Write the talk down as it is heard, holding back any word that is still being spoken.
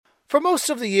For most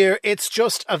of the year, it's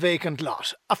just a vacant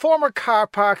lot, a former car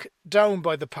park down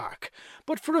by the park.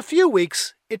 But for a few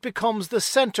weeks, it becomes the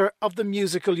centre of the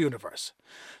musical universe.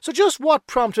 So just what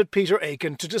prompted Peter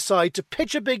Aiken to decide to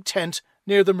pitch a big tent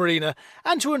near the Marina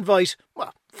and to invite,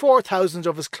 4,000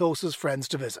 of his closest friends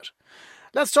to visit?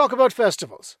 Let's talk about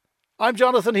festivals. I'm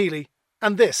Jonathan Healy,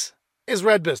 and this is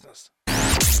Red Business.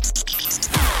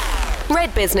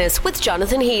 Red Business with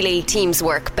Jonathan Healy. Teams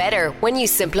work better when you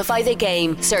simplify the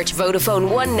game. Search Vodafone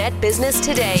One Net Business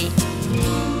today.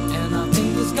 And I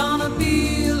think it's gonna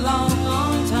be a long,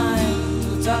 long time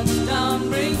till touchdown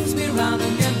brings me round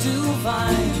again to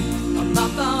find I'm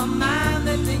not the man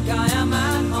they think I am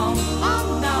at home.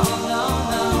 Oh no, no,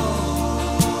 no,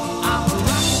 I'm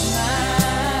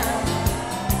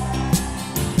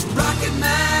a rocket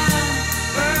man,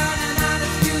 burning out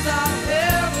his fuse out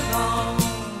here alone.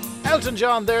 Elton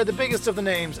John there, the biggest of the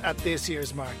names at this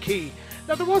year's Marquee.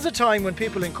 Now, there was a time when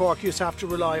people in Cork used to have to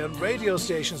rely on radio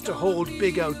stations to hold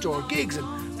big outdoor gigs in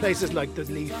places like the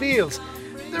Lee Fields.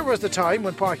 There was the time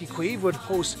when Páirc Uí Chaoimh would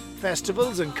host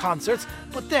festivals and concerts,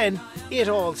 but then it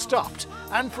all stopped.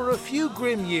 And for a few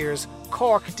grim years,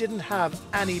 Cork didn't have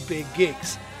any big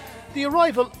gigs. The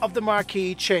arrival of the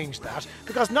Marquee changed that,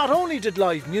 because not only did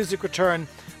live music return,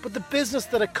 but the business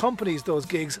that accompanies those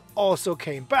gigs also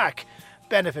came back,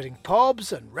 benefiting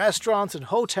pubs and restaurants and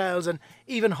hotels and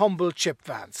even humble chip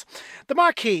vans. The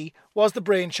Marquee was the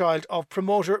brainchild of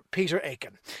promoter Peter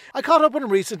Aiken. I caught up with him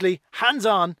recently,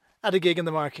 hands-on, at a gig in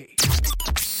the Marquee.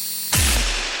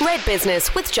 Red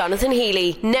Business with Jonathan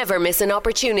Healy. Never miss an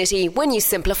opportunity when you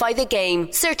simplify the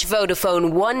game. Search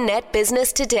Vodafone One Net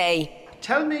Business today.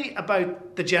 Tell me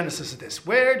about the genesis of this.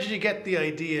 Where did you get the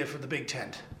idea for the big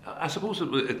tent? I suppose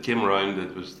it came around,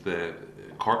 it was the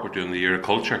Cork were doing the Year of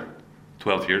Culture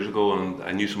 12 years ago, and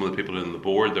I knew some of the people in the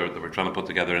board that were trying to put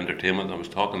together entertainment, and I was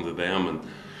talking to them, and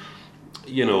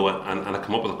I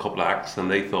come up with a couple of acts, and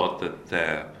they thought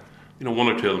that one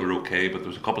or two of them were okay, but there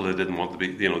was a couple that didn't want to be,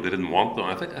 they didn't want them.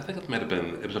 I think it might have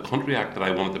been, it was a country act that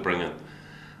I wanted to bring in,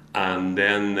 and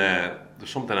then there's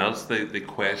something else they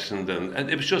questioned, and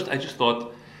it was just, I just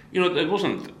thought, it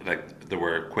wasn't like they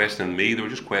were questioning me, they were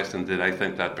just questioning, did I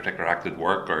think that particular act would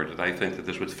work, or did I think that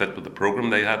this would fit with the programme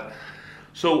they had?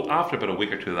 So after about a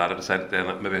week or two of that, I decided then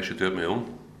that maybe I should do it my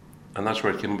own, and that's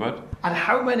where it came about. And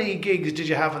how many gigs did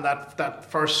you have in that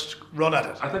first run at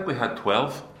it? I think we had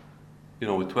 12,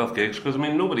 with 12 gigs, because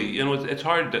nobody, it's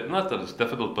hard, not that it's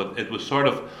difficult, but it was sort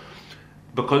of,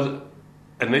 because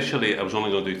initially I was only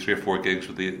going to do 3 or 4 gigs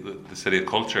with the City of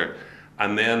Culture,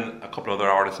 and then a couple of other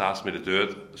artists asked me to do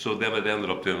it, so then it ended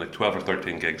up doing like 12 or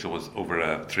 13 gigs. It was over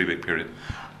a 3-week period.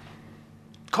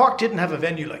 Cork didn't have a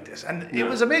venue like this, and it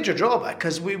was a major drawback,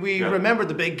 because we remember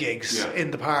the big gigs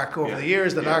in the park over the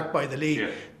years, the Lark by the Lee.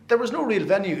 There was no real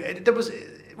venue. There was,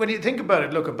 when you think about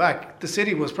it, looking back, the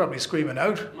city was probably screaming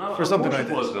out for something like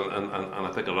this. And I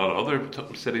think a lot of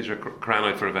other cities are crying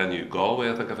out for a venue. Galway,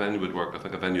 I think a venue would work. I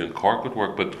think a venue in Cork would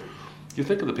work. But you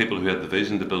think of the people who had the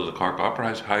vision to build the Cork Opera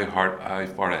House, how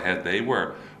far ahead they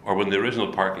were, or when the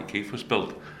original Páirc Uí Chaoimh was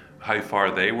built, how far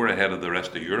they were ahead of the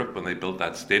rest of Europe when they built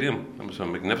that stadium. It was a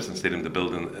magnificent stadium to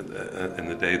build in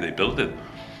the day they built it.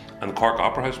 And Cork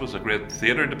Opera House was a great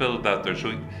theatre to build that there.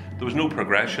 So there was no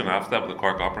progression after that with the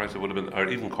Cork Opera House. It would have been, or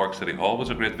even Cork City Hall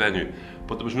was a great venue.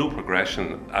 But there was no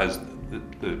progression as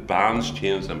the bands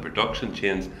changed and production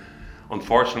changed.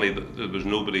 Unfortunately, there was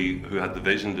nobody who had the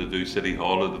vision to do City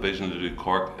Hall or the vision to do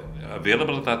Cork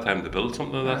available at that time to build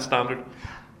something of that standard.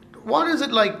 What is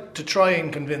it like to try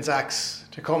and convince acts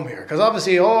to come here? Because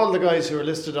obviously all the guys who are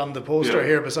listed on the poster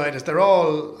here beside us, they're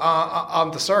all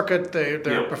on the circuit,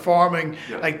 they're performing.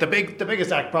 Like the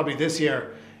biggest act probably this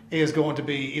year is going to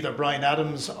be either Bryan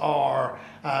Adams or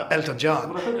Elton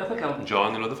John. Well, I think Elton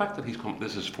John, the fact that he's come,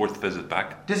 this is his 4th visit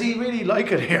back. Does he really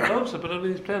like it here? He loves it, but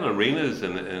he's playing arenas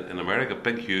in America,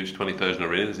 big, huge 20,000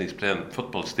 arenas, and he's playing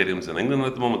football stadiums in England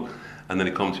at the moment. And then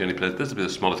he comes here and he plays. This will be the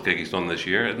smallest gig he's done this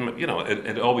year.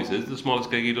 It always is the smallest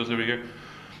gig he does every year.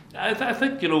 I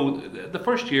think the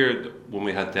first year when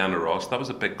we had Diana Ross, that was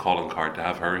a big calling card to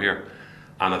have her here.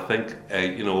 And I think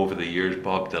over the years,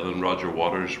 Bob Dylan, Roger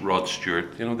Waters, Rod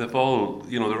Stewart, they've all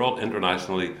they're all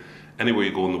internationally. Anywhere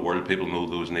you go in the world, people know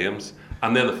those names.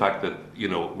 And then the fact that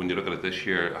when you look at it this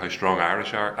year, how strong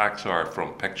Irish acts are,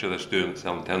 from Picture that's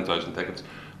selling 10,000 tickets,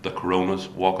 the Coronas,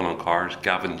 Walking on Cars,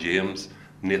 Gavin James,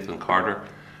 Nathan Carter,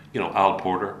 Al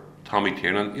Porter, Tommy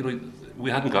Tiernan. we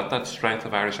hadn't got that strength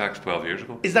of Irish acts 12 years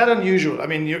ago. Is that unusual? I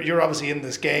mean, you're obviously in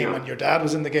this game, and your dad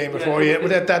was in the game before you.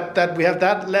 That we have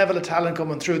that level of talent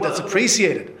coming through that's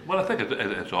appreciated. Well, I think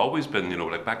it's always been,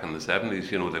 like back in the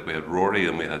 70s, like we had Rory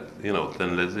and we had,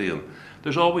 Thin Lizzy, and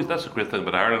there's always, that's a great thing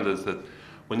about Ireland, is that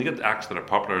when you get acts that are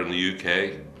popular in the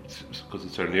UK, because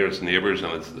it's our nearest neighbours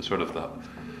and it's the sort of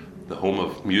the home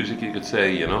of music, you could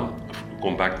say,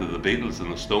 going back to the Beatles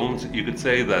and the Stones, you could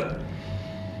say that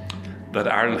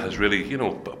Ireland has really,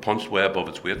 punched way above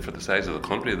its weight for the size of the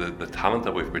country, the talent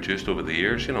that we've produced over the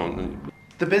years,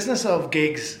 The business of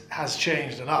gigs has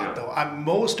changed a lot, though, and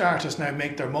most artists now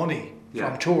make their money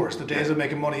from tours. The days of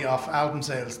making money off album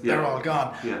sales, they're all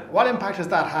gone. What impact has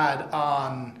that had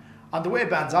on the way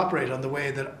bands operate, on the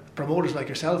way that promoters like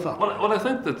yourself operate? Well, I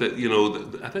think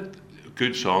that I think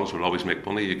good songs will always make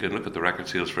money. You can look at the record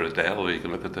sales for Adele, or you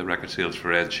can look at the record sales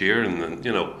for Ed Sheeran, and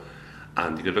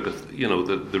and you can look at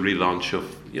the relaunch of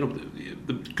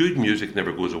the good music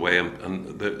never goes away,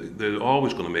 and they're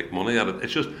always going to make money at it.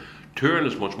 It's just touring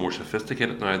is much more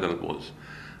sophisticated now than it was,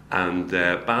 and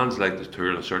bands like to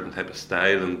tour in a certain type of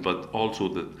style, but also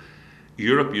that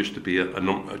Europe used to be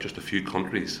just a few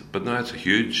countries, but now it's a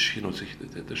huge,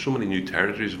 there's so many new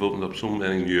territories have opened up, so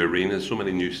many new arenas, so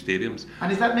many new stadiums.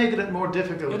 And is that making it more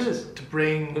difficult to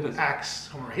bring acts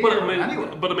from here anyway?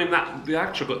 But I mean, the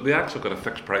acts have got a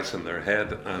fixed price in their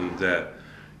head, and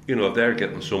if they're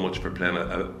getting so much for playing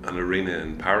an arena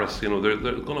in Paris, they're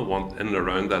going to want in and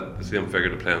around that the same figure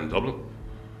to play in Dublin.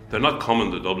 They're not coming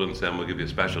to Dublin saying we'll give you a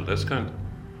special discount.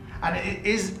 And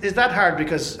is that hard,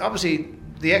 because obviously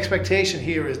the expectation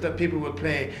here is that people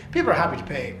are happy to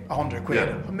pay 100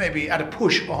 quid, maybe at a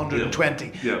push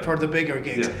 120 for the bigger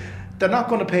gigs. They're not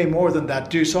going to pay more than that.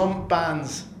 Do some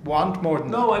bands want more than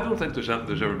that? No, I don't think there's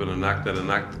ever been an act that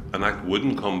an act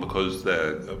wouldn't come because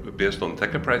based on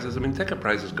ticket prices. I mean, ticket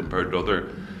prices compared to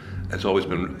other, it's always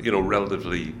been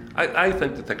relatively. I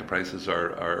think the ticket prices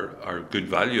are good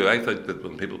value. I think that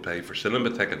when people pay for cinema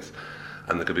tickets,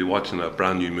 and they could be watching a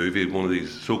brand new movie, one of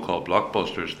these so-called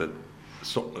blockbusters that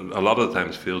a lot of the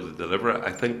times fail to deliver,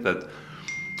 I think that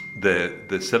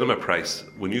the cinema price,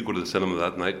 when you go to the cinema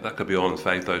that night, that could be on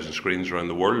 5,000 screens around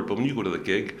the world, but when you go to the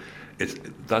gig,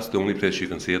 that's the only place you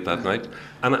can see it that night.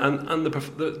 And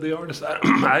the artists,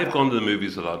 I've gone to the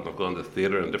movies a lot, and I've gone to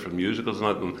theatre and different musicals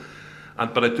and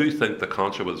that, but I do think the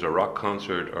concert, whether it's a rock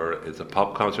concert or it's a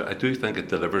pop concert, I do think it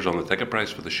delivers on the ticket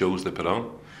price for the shows they put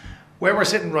on. Where we're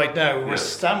sitting right now, we're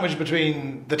sandwiched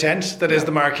between the tent that is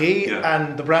the Marquee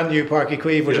and the brand new Páirc Uí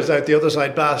Chaoimh, which is out the other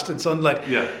side, basked in sunlight.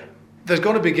 There's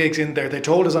going to be gigs in there. They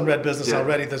told us on RedBusiness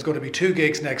already there's going to be 2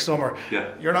 gigs next summer.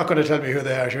 You're not going to tell me who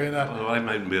they are, sure you're not? Well, I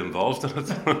might be involved in it.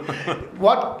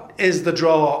 What is the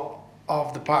draw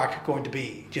of the park going to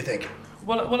be, do you think?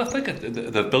 Well, I think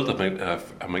they've built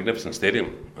a magnificent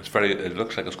stadium. It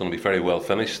looks like it's going to be very well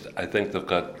finished. I think they've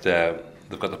got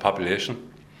the population.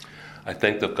 I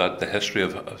think they've got the history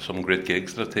of some great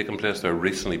gigs that have taken place there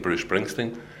recently. Bruce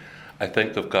Springsteen. I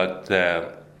think they've got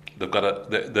the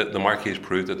Marquee's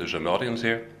proved that there's an audience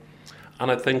here,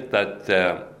 and I think that.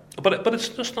 But it's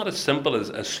just not as simple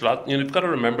as slot. You've got to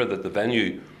remember that the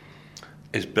venue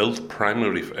is built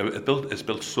primarily. It's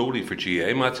built solely for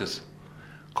GA matches.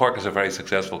 Cork is a very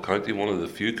successful county, one of the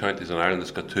few counties in Ireland that's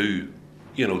got 2,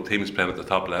 teams playing at the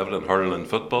top level in hurling and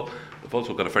football. They've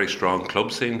also got a very strong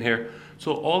club scene here.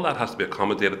 So all that has to be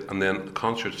accommodated, and then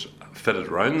concerts fitted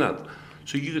around that.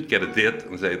 So you could get a date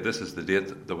and say, this is the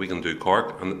date that we can do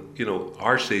Cork, and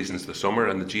our season's the summer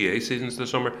and the GA season's the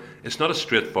summer. It's not as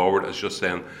straightforward as just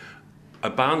saying a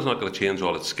band's not going to change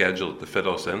all its schedule to fit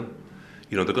us in.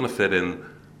 They're going to fit in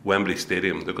Wembley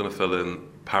Stadium, they're going to fill in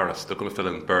Paris, they're going to fill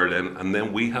in Berlin, and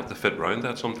then we have to fit around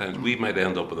that. Sometimes we might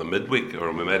end up with a midweek,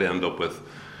 or we might end up with,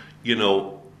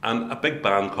 and a big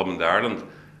band coming to Ireland,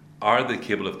 are they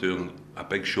capable of doing a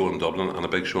big show in Dublin and a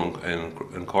big show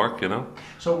in Cork,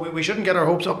 So we shouldn't get our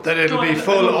hopes up that it'll be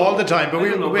full all the time, but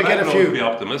we'll get a few. Be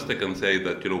optimistic and say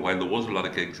that, while there was a lot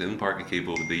of gigs in Páirc Uí Chaoimh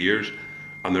over the years,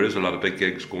 and there is a lot of big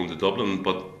gigs going to Dublin,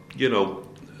 but,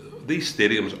 these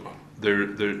stadiums,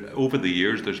 they're over the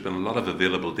years, there's been a lot of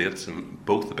available dates in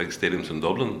both the big stadiums in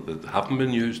Dublin that haven't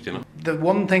been used, The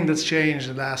one thing that's changed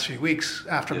in the last few weeks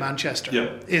after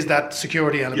Manchester is that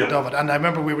security element of it. And I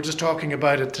remember we were just talking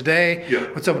about it today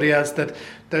with somebody else, that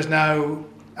there's now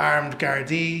armed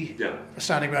Gardaí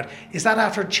standing around. Is that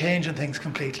after changing things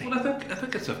completely? Well, I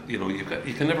think it's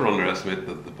you can never underestimate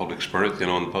the public spirit,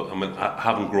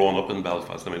 having grown up in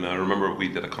Belfast. I remember we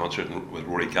did a concert with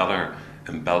Rory Gallagher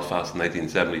in Belfast in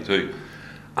 1972,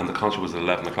 and the concert was at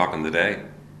 11 o'clock in the day,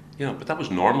 but that was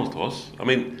normal to us.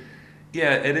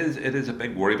 Yeah, it is. It is a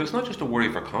big worry, but it's not just a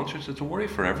worry for concerts. It's a worry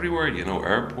for everywhere.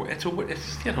 Airport.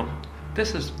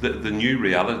 This is the new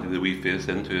reality that we face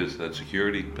into is that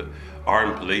security,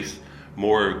 armed police,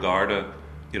 more Garda,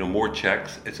 more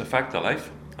checks. It's a fact of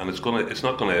life, and it's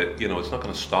not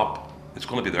gonna stop. It's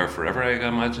gonna be there forever. I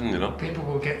imagine. People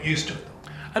will get used to it.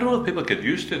 I don't know if people get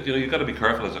used to it. You've got to be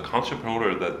careful as a concert promoter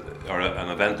or an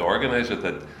event organizer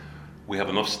that we have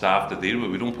enough staff to deal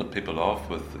with. We don't put people off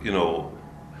with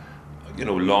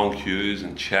long queues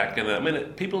and checking. I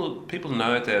mean, people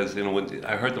nowadays, when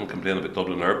I heard them complain about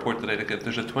Dublin Airport today, like if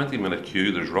there's a 20-minute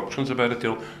queue, there's ructions about it,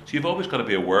 So you've always got to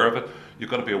be aware of it. You've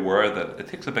got to be aware that it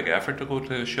takes a big effort to go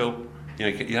to a show.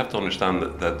 You have to understand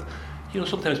that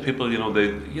sometimes people,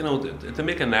 they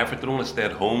make an effort. They don't want to stay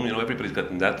at home. Everybody's got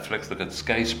Netflix, they've got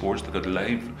Sky Sports, they've got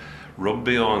live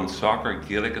rugby on, soccer,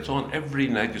 Gaelic. It's on every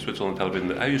night. You switch on the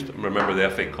television. I used to remember the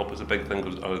FA Cup was a big thing,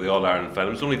 or the All Ireland final.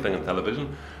 It was the only thing on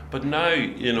television. But now,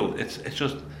 it's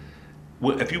just,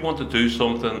 if you want to do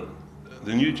something,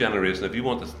 the new generation, if you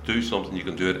want to do something, you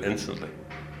can do it instantly.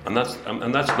 And that's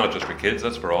not just for kids,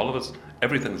 that's for all of us.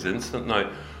 Everything's instant now.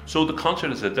 So the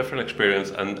concert is a different experience,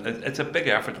 and it's a big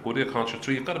effort to go to a concert.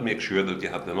 So you've got to make sure that you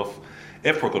have enough,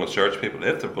 if we're going to search people,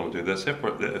 if they're going to do this, if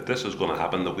this is going to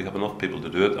happen, that we have enough people to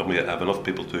do it, and we have enough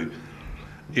people to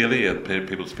alleviate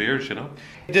people's fears,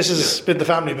 This has been the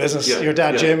family business. Your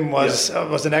dad, Jim, was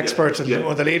an expert and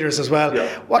one of the leaders as well.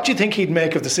 Yeah. What do you think he'd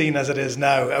make of the scene as it is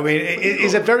now? I mean,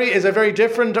 is it very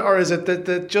different, or is it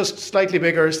the just slightly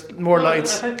bigger, more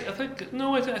lights? I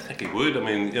think he would. I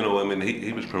mean,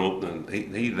 he was promoting,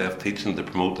 and he left teaching to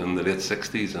promote in the late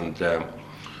 60s, and I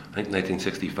think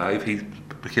 1965 he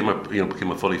became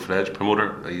a fully fledged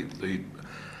promoter.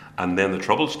 And then the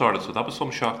trouble started, so that was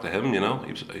some shock to him.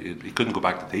 He couldn't go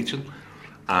back to teaching,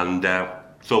 and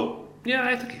so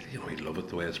I think he'd love it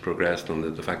the way it's progressed,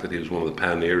 and the fact that he was one of the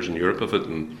pioneers in Europe of it,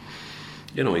 and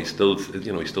he still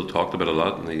talked about it a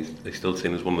lot, and he's still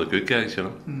seen as one of the good guys.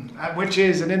 Which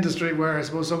is an industry where I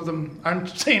suppose some of them aren't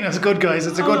seen as good guys.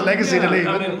 It's a good legacy to leave.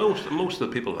 I mean, most of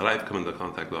the people that I've come into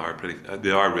contact with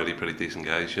they are really pretty decent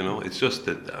guys. It's just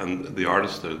that, and the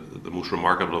artists are the most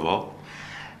remarkable of all.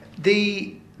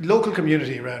 The local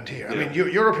community around here. I mean,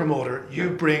 you're a promoter.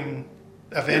 You bring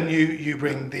a venue. You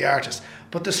bring the artist.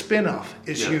 But the spin-off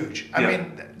is huge. I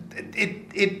mean,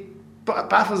 it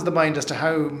baffles the mind as to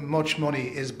how much money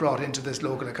is brought into this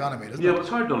local economy, doesn't it? Yeah, well, it's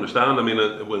hard to understand. I mean,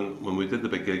 when we did the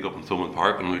big gig up in Thomond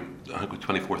Park, and I think we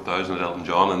 24,000 at Elton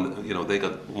John, and they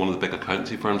got one of the big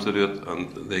accountancy firms to do it,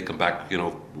 and they come back,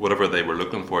 whatever they were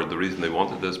looking for, the reason they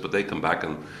wanted this, but they come back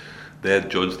and they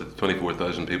had judged that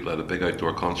 24,000 people at a big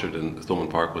outdoor concert in Thomond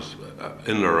Park was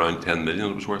in and around 10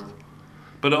 million it was worth.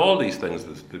 But all these things,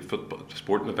 the football,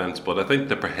 sporting events, but I think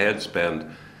the per head spend,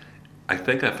 I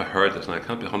think if I heard this, and I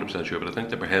can't be 100% sure, but I think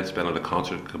the per head spend at a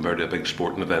concert compared to a big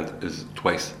sporting event is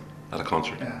twice at a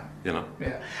concert.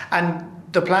 Yeah. And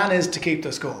the plan is to keep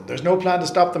this going. There's no plan to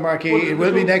stop the Marquee. Well, it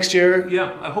will be next year.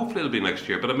 Yeah, hopefully it'll be next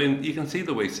year. But I mean, you can see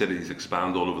the way cities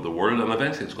expand all over the world, and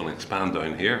eventually it's going to expand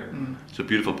down here. It's a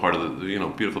beautiful part of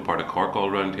beautiful part of Cork all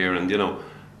around here, and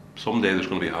someday there's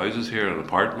going to be houses here and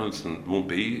apartments, and won't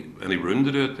be any room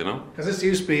to do it, Because this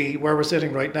used to be where we're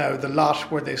sitting right now, the lot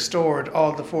where they stored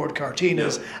all the Ford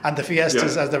Cortinas and the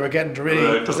Fiestas as they were getting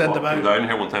ready to send them out. Down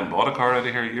here one time, bought a car out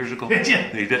of here years ago. He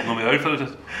didn't know me outfitted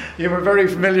it. You were very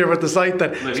familiar with the site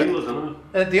then.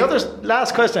 The other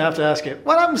last question I have to ask you: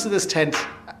 what happens to this tent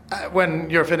when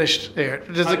you're finished here?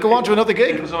 Does it go on to another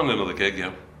gig? It goes on to another gig,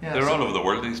 yeah. They're all over the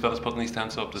world, these fellas putting these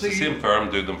tents up. It's the same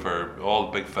firm do them for all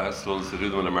big festivals. They do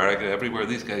them in America, everywhere.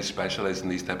 These guys specialise in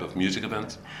these type of music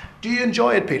events. Do you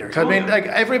enjoy it, Peter? I mean, like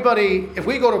everybody, if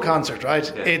we go to a concert,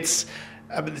 right, it's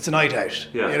a night out.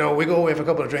 Yeah. We go away for a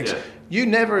couple of drinks. Yeah. You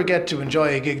never get to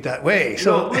enjoy a gig that way.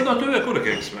 So I go to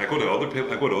gigs. I go to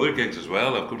other gigs as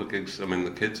well. I go to gigs. I mean,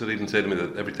 the kids would even say to me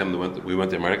that every time we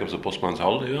went to America, it was a busman's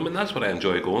holiday. I mean, that's what I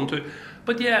enjoy going to.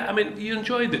 But yeah, I mean, you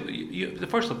enjoy the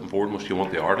first and foremost, you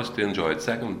want the artist to enjoy it.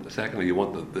 Secondly, you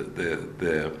want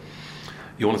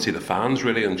you want to see the fans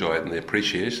really enjoy it and the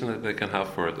appreciation that they can have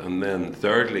for it. And then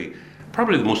thirdly,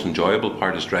 probably the most enjoyable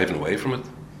part is driving away from it.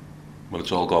 When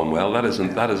it's all gone well, that is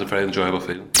a very enjoyable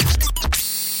feeling.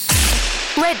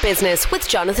 Red Business with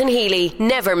Jonathan Healy.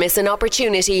 Never miss an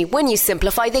opportunity when you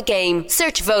simplify the game.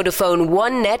 Search Vodafone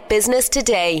One Net Business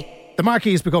today. The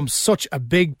Marquee has become such a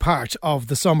big part of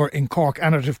the summer in Cork,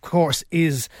 and it of course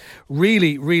is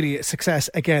really, really a success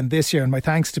again this year, and my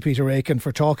thanks to Peter Aiken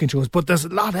for talking to us. But there's a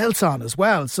lot else on as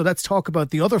well, so let's talk about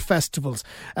the other festivals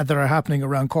that are happening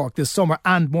around Cork this summer,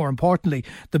 and more importantly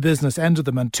the business end of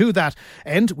them. And to that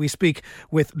end we speak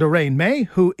with Lorraine May,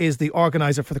 who is the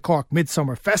organiser for the Cork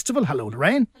Midsummer Festival. Hello,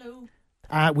 Lorraine. Hello.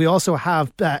 We also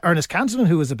have Ernest Cantillon,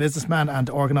 who is a businessman and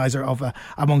organiser of,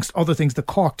 amongst other things, the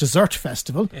Cork Dessert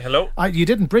Festival. Hello. You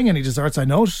didn't bring any desserts, I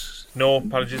note. No,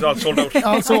 apologies, all sold out.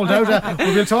 All sold out.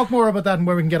 We'll talk more about that and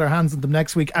where we can get our hands on them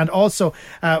next week. And also,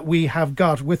 we have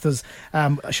got with us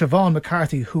Siobhan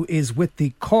McCarthy, who is with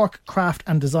the Cork Craft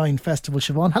and Design Festival.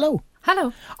 Siobhan, hello.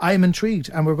 Hello. I am intrigued,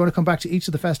 and we're going to come back to each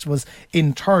of the festivals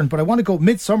in turn. But I want to go.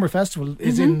 Midsummer Festival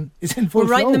is in full We're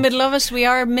right flow. in the middle of it. We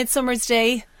are Midsummer's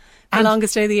Day, the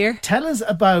longest day of the year. Tell us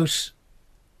about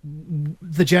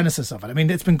the genesis of it. I mean,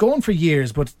 it's been going for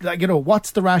years, but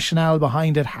what's the rationale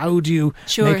behind it? How do you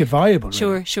make it viable?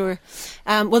 Really? Sure.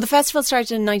 Well, the festival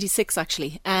started in '96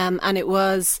 actually, and it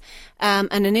was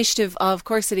an initiative of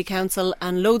Cork City Council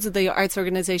and loads of the arts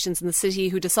organisations in the city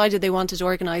who decided they wanted to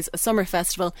organise a summer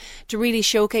festival to really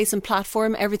showcase and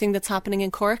platform everything that's happening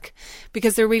in Cork,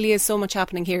 because there really is so much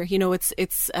happening here.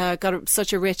 It's got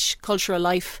such a rich cultural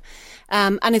life.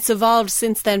 And it's evolved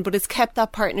since then, but it's kept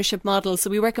that partnership model. So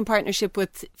we work in partnership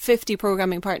with 50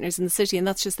 programming partners in the city, and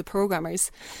that's just the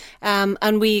programmers.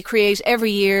 And we create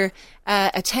every year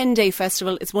a 10-day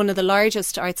festival. It's one of the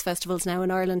largest arts festivals now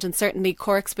in Ireland, and certainly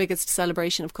Cork's biggest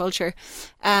celebration of culture.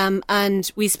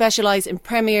 And we specialise in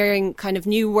premiering kind of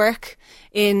new work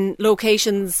in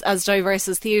locations as diverse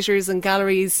as theatres and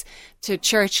galleries to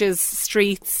churches,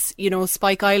 streets,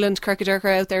 Spike Island, Kirkadurk are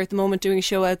out there at the moment doing a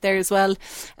show out there as well.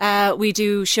 We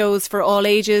do shows for all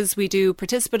ages. We do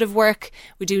participative work.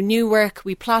 We do new work.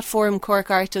 We platform Cork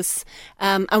artists.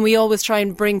 And we always try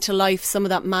and bring to life some of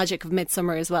that magic of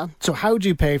Midsummer as well. So how do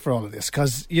you pay for all of this?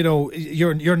 Because,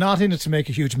 you're not in it to make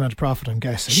a huge amount of profit, I'm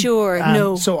guessing. Sure,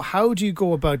 no. So how do you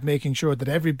go about making sure that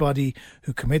everybody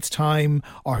who commits time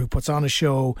or who puts on a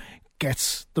show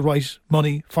gets the right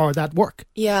money for that work?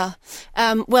 Yeah.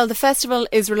 Well, the festival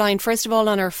is reliant, first of all,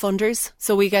 on our funders.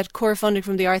 So we get core funding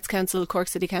from the Arts Council, Cork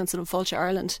City Council and Fáilte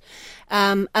Ireland.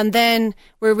 And then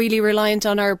we're really reliant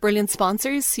on our brilliant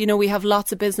sponsors. We have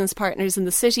lots of business partners in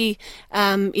the city.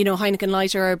 Heineken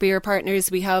Light are our beer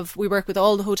partners. We work with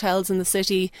all the hotels in the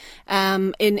city.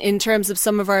 In terms of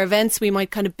some of our events, we might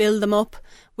kind of build them up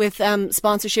with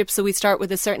sponsorship. So we start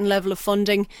with a certain level of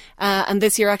funding. And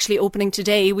this year, actually opening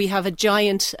today, we have a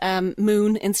giant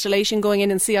moon installation going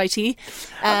in CIT.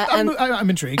 I'm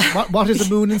intrigued. What is a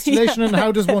moon installation and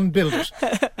how does one build it?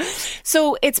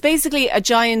 So it's basically a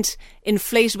giant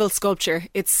inflatable sculpture.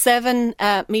 It's 7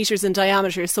 metres in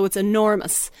diameter, so it's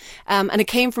enormous. And it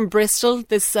came from Bristol,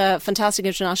 this fantastic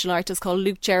international artist called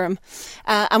Luke Jerram.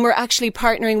 And we're actually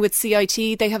partnering with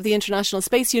CIT. They have the International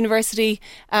Space University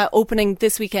opening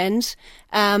this weekend.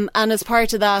 And as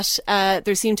part of that,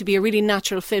 there seemed to be a really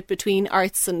natural fit between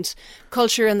arts and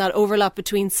culture, and that overlap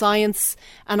between science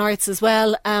and arts as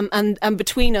well. And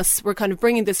between us, we're kind of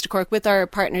bringing this to Cork with our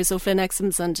partners, O'Flynn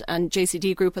Exams and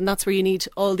JCD Group. And that's where you need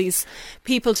all these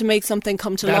people to make something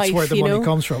come to life. That's where the money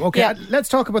comes from. Okay, yeah. Let's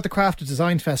talk about the Craft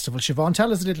Design Festival. Siobhan,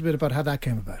 tell us a little bit about how that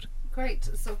came about. Great.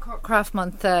 So Cork Craft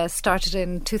Month started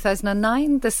in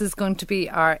 2009. This is going to be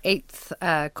our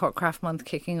 8th Cork Craft Month,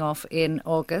 kicking off in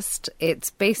August. It's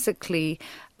basically...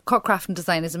 Cork Craft and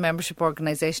Design is a membership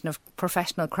organisation of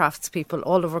professional craftspeople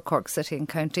all over Cork City and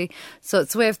County. So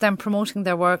it's a way of them promoting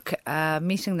their work,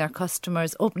 meeting their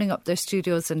customers, opening up their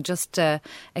studios and just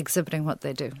exhibiting what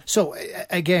they do. So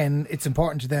again, it's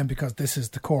important to them because this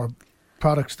is the core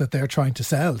product that they're trying to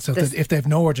sell. So that if they've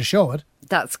nowhere to show it.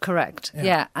 That's correct.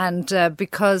 Yeah. And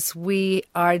because we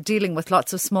are dealing with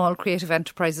lots of small creative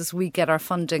enterprises, we get our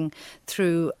funding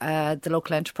through the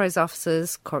local enterprise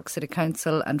offices, Cork City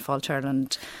Council and Fáilte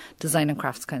Ireland Design and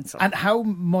Crafts Council. And how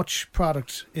much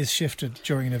product is shifted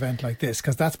during an event like this?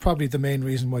 Because that's probably the main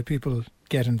reason why people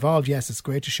get involved. Yes, it's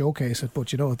great to showcase it,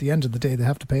 but at the end of the day they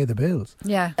have to pay the bills.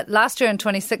 Yeah. Last year in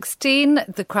 2016,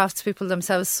 the craftspeople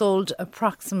themselves sold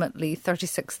approximately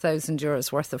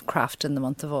 €36,000 worth of craft in the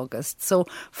month of August. So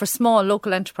for small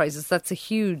local enterprises, that's a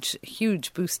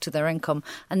huge boost to their income.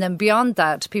 And then beyond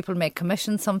that, people may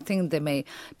commission something, they may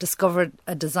discover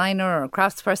a designer or a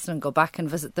craftsperson and go back and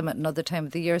visit them at another time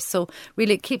of the year. So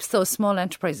really it keeps those small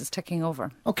enterprises ticking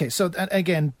over. Okay, so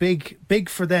again, big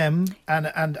for them and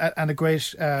a great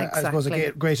exactly. I suppose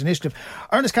a great initiative.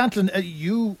 Ernest Cantillon,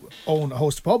 you own a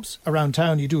host of pubs around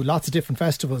town. You do lots of different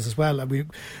festivals as well.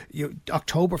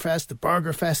 Oktoberfest, the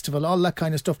Burger Festival, all that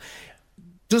kind of stuff.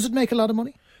 Does it make a lot of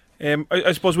money?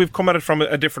 I suppose we've come at it from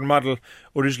a different model.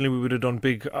 Originally we would have done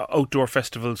big outdoor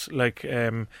festivals like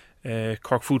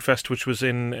Cork Food Fest, which was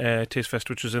in Taste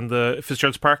Fest, which was in the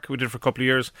Fitzgerald's Park. We did it for a couple of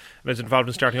years, and I was involved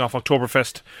in starting off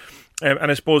Oktoberfest. And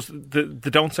I suppose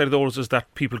the downside of those is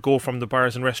that people go from the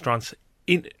bars and restaurants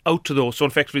out to those. So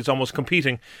effectively it's almost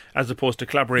competing as opposed to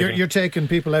collaborating. You're taking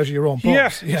people out of your own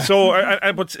pubs. Yeah. So,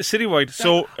 but citywide.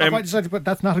 So I decided, but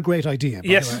that's not a great idea.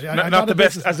 Yes, not the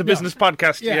best as a business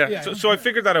podcast. Yeah. So I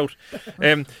figured that out.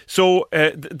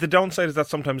 The downside is that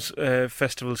sometimes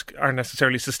festivals aren't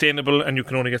necessarily sustainable, and you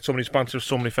can only get so many sponsors,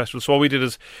 so many festivals. So what we did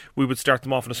is we would start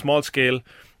them off on a small scale.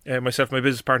 Myself and my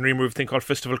business partner, we have a thing called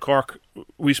Festival Cork.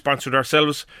 We sponsored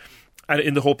ourselves, and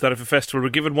in the hope that if a festival, we're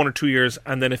given 1 or 2 years,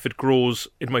 and then if it grows,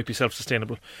 it might be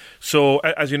self-sustainable. So,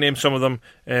 as you named some of them,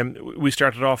 we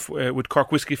started off with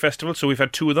Cork Whisky Festival, so we've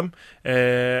had 2 of them,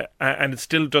 and it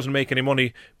still doesn't make any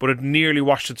money, but it nearly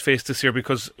washed its face this year,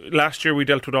 because last year we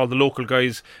dealt with all the local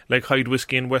guys, like Hyde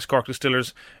Whisky and West Cork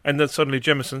Distillers, and then suddenly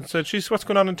Jemison said, "Geez, what's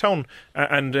going on in town?"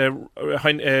 And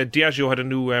Diageo had a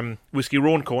new Whisky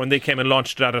Roanco, and they came and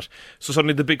launched it at it, so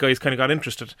suddenly the big guys kind of got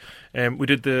interested. We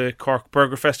did the Cork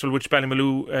Burger Festival, which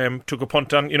Ballymaloo took a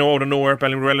punt on, out of nowhere.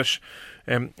 Ballymaloo Relish,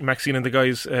 Maxine and the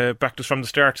guys backed us from the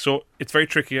start. So it's very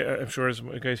tricky, I'm sure, as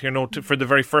you guys here know, for the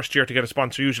very first year to get a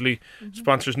sponsor. Usually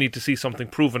sponsors need to see something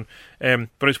proven.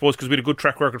 But I suppose because we had a good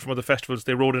track record from other festivals,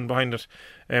 they rode in behind it.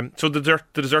 So the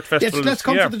dessert festival. Yes, let's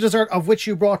come to the dessert, of which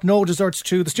you brought no desserts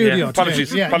to the studio.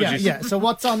 Apologies. Yeah. So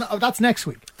what's on? That's next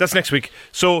week. That's next week.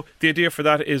 So the idea for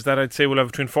that is that I'd say we'll have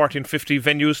between 40 and 50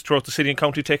 venues throughout the city and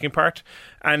county taking part,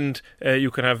 and you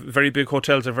can have very big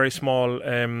hotels or very small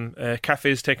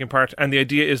cafes taking part. And the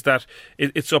idea is that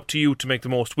it's up to you to make the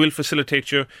most. We'll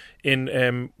facilitate you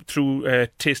in through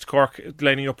Taste Cork,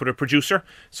 lining up with a producer.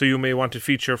 So you may want to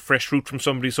feature fresh fruit from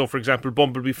somebody. So, for example,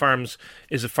 Bumblebee Farms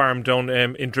is a farm down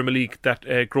in Drimoleague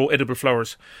that grow edible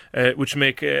flowers, which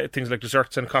make things like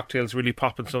desserts and cocktails really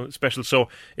pop and so special. So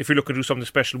if you're looking to do something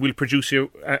special, we'll produce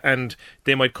you, and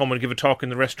they might come and give a talk in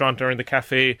the restaurant or in the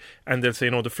cafe, and they'll say,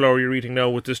 the flour you're eating now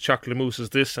with this chocolate mousse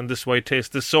is this, and this is why it tastes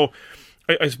this. So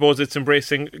I suppose it's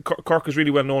embracing. Cork is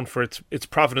really well known for its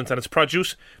provenance and its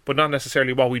produce, but not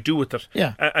necessarily what we do with it.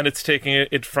 Yeah. And it's taking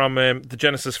it from the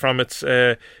genesis, from its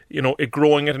it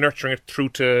growing it and nurturing it through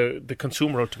to the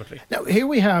consumer ultimately. Now here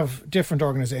we have different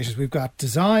organisations. We've got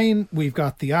design, we've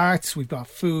got the arts, we've got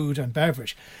food and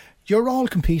beverage. You're all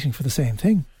competing for the same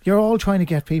thing. You're all trying to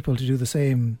get people to do the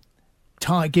same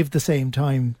time, give the same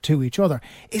time to each other.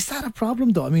 Is that a problem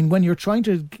though? I mean, when you're trying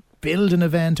to build an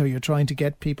event or you're trying to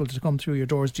get people to come through your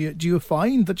doors, do you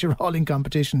find that you're all in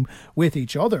competition with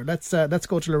each other? Let's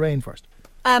go to Lorraine first.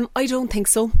 I don't think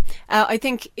so. I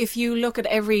think if you look at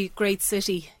every great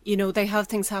city, they have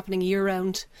things happening year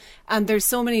round, and there's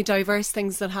so many diverse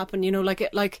things that happen.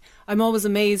 Like I'm always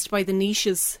amazed by the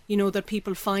niches, that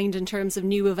people find in terms of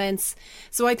new events.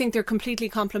 So I think they're completely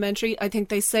complementary. I think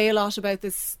they say a lot about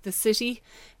the city.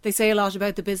 They say a lot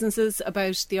about the businesses,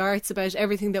 about the arts, about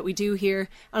everything that we do here.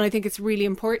 And I think it's really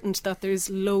important that there's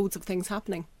loads of things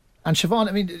happening. And Siobhan,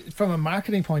 I mean, from a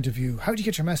marketing point of view, how do you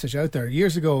get your message out there?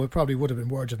 Years ago, it probably would have been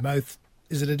word of mouth.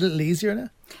 Is it a little easier now?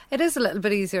 It is a little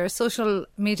bit easier. Social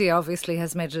media obviously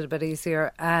has made it a bit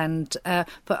easier, and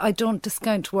but I don't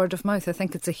discount word of mouth. I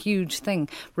think it's a huge thing.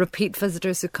 Repeat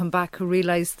visitors who come back, who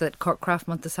realise that Cork Craft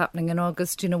Month is happening in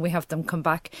August. We have them come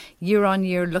back year on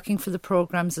year, looking for the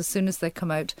programmes as soon as they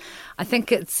come out. I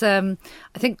think it's. I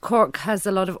think Cork has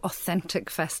a lot of authentic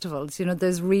festivals.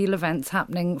 There's real events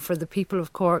happening for the people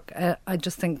of Cork. I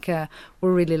just think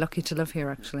we're really lucky to live here,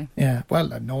 actually. Yeah,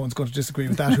 well, no one's going to disagree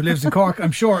with that who lives in Cork,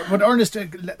 I'm sure. But Ernest,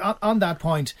 on that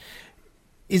point,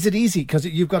 is it easy? Because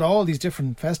you've got all these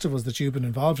different festivals that you've been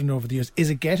involved in over the years.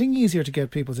 Is it getting easier to get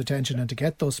people's attention and to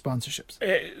get those sponsorships?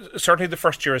 Certainly the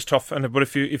first year is tough, but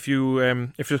if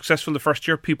you're successful the first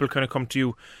year, people kind of come to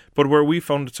you. But where we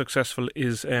found it successful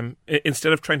is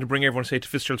instead of trying to bring everyone, say, to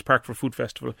Fitzgerald's Park for a food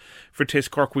festival, for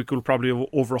Taste Cork Week we'll probably have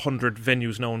over 100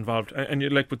 venues now involved, and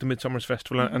like with the Midsummer's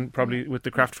Festival and probably with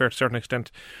the Craft Fair to a certain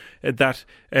extent,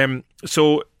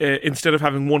 so instead of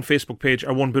having one Facebook page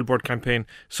or one billboard campaign,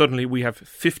 suddenly we have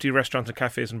 50 restaurants and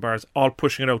cafes and bars all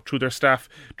pushing it out through their staff,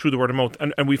 through the word of mouth,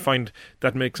 and we find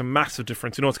that makes a massive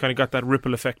difference. It's kind of got that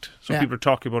ripple effect, so people are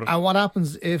talking about it. And what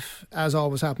happens if, as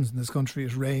always happens in this country,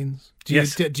 it rains?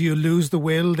 Do you lose the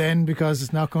will then because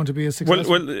it's not going to be a success?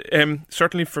 Well,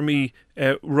 certainly for me,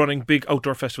 running big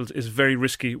outdoor festivals is very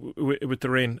risky with the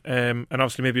rain. And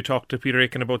obviously maybe you talk to Peter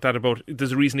Aiken about that,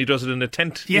 there's a reason he does it in a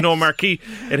tent, marquee.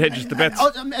 It hedges the bets.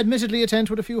 Admittedly a tent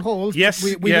with a few holes. Yes,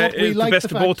 we like the best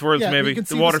of both worlds, maybe.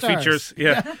 The water features,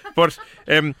 But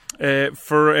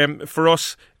for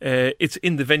us, it's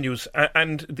in the venues.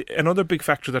 And another big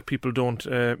factor that people don't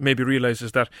maybe realise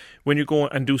is that when you go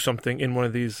and do something in one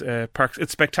of these parks,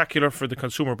 it's spectacular for the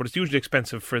consumer, but it's usually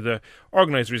expensive for the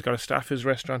organiser. He's got to staff his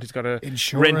restaurant, he's got to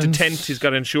rent a tent, he's got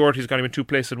to insure it, he's got to be in two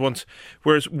places at once.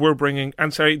 Whereas we're bringing,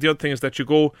 and sorry, the other thing is that you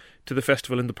go to the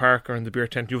festival in the park or in the beer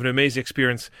tent, you have an amazing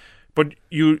experience, but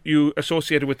you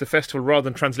associate it with the festival rather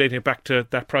than translating it back to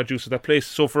that produce of that place.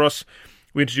 So for us,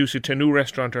 we introduce you to a new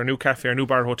restaurant or a new cafe or a new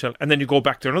bar or hotel, and then you go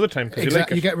back there another time because you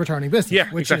like it. You get returning business,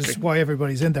 which is why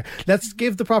everybody's in there. Let's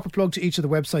give the proper plug to each of the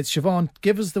websites. Siobhan,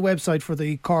 give us the website for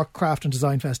the Cork Craft and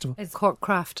Design Festival. It's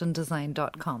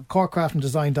corkcraftanddesign.com.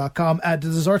 corkcraftanddesign.com. The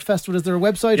Dessert Festival, is there a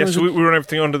website? Yes, we run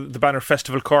everything under the banner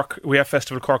Festival Cork. We have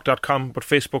festivalcork.com, but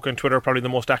Facebook and Twitter are probably the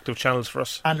most active channels for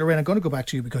us. And Lorraine, I'm going to go back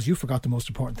to you because you forgot the most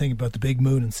important thing about the Big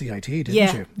Moon and CIT, didn't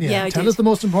you? Yeah, Tell us the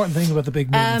most important thing about the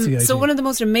Big Moon and CIT. So one of the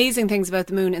most amazing things about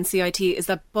the Moon and CIT is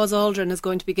that Buzz Aldrin is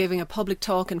going to be giving a public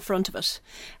talk in front of it.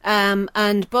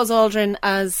 And Buzz Aldrin,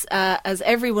 as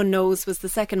everyone knows, was the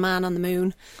second man on the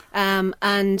moon.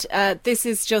 And this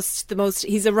is just the most,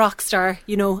 he's a rock star,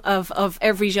 you know, of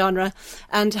every genre.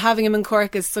 And having him in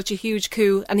Cork is such a huge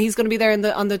coup. And he's going to be there on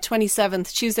the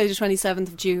 27th, Tuesday the 27th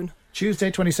of June.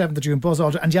 Tuesday, 27th of June, Buzz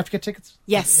Aldrin. And you have to get tickets?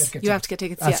 Yes, you have to get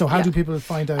tickets. So how do people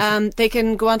find out? They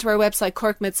can go onto our website,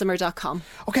 corkmidsummer.com.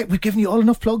 Okay, we've given you all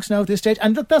enough plugs now at this stage.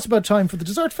 And look, that's about time for the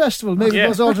Dessert Festival. Maybe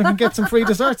Buzz Aldrin can get some free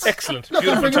desserts. Excellent. Look,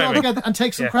 I'll bring it all together and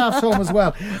take some crafts home as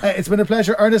well. It's been a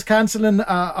pleasure. Ernest Cantillon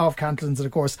of Cantillons and,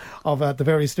 of course, of the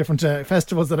various different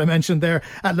festivals that I mentioned there.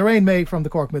 Lorraine May from the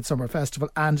Cork Midsummer Festival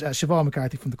and Siobhan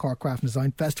McCarthy from the Cork Craft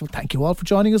Design Festival. Thank you all for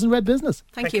joining us in Red Business.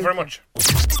 Thank you very much.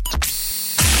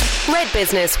 Red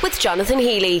Business with Jonathan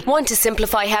Healy. Want to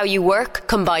simplify how you work?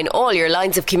 Combine all your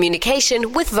lines of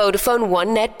communication with Vodafone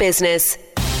One Net Business.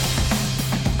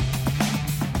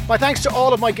 My thanks to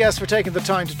all of my guests for taking the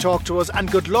time to talk to us, and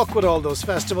good luck with all those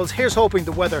festivals. Here's hoping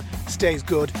the weather stays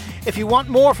good. If you want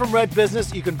more from Red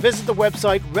Business, you can visit the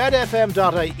website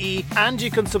redfm.ie and you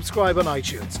can subscribe on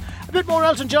iTunes. A bit more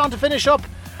Elton John to finish up.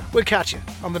 We'll catch you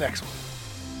on the next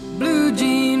one. Blue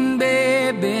jean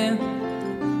baby,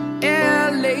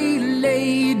 LA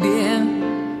lady,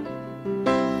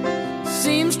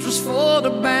 seamstress for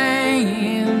the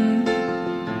band,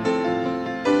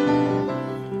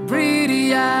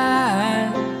 pretty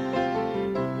eye,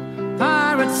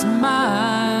 pirate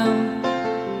smile,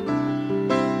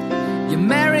 you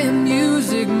marry a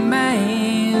music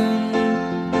man,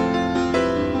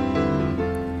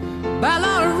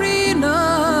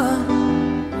 ballerina,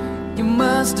 you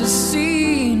must have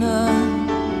seen her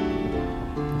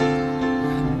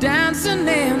dancing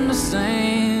in the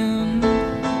sand.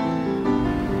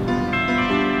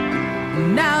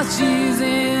 Now she's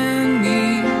in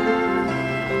me,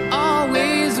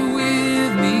 always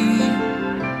with me,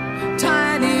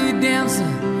 tiny dancer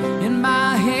in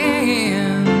my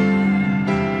hand.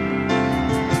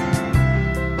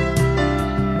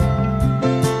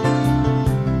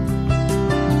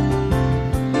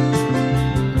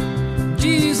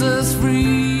 Jesus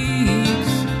freaks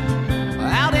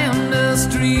out in the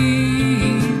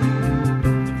street,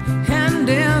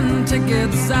 handing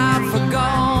tickets out for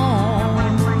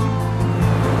gone,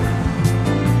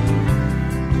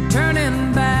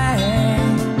 turning back,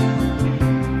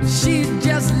 she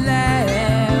just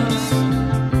laughs.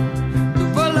 The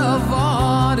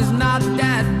boulevard is not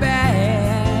that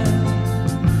bad.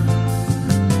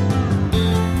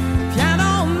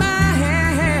 Piano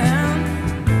man,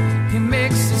 he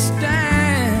makes a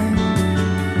stand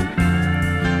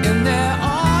in their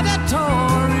auditorium,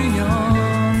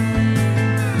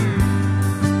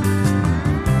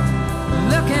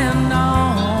 looking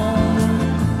on.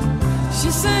 She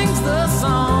sings the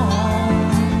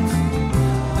songs,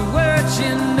 the words she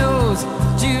knows,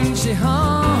 June she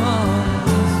hums.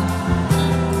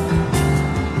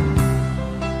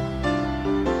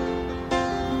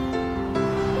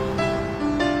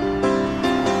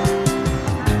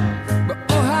 But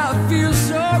oh, how it feels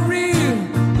so real,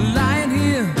 lying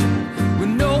here with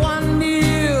no one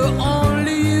near,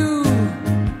 only you,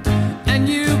 and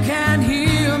you can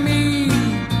hear me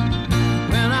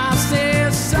when I say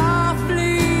it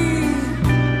softly,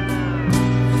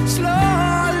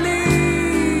 slowly.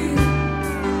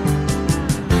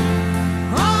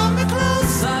 Hold me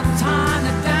closer,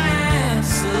 tiny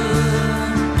dancer.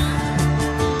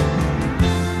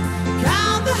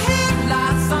 Count the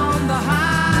headlights on the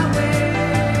highway.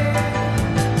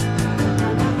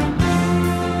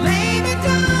 Lay me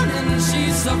down in the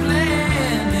sheets of land.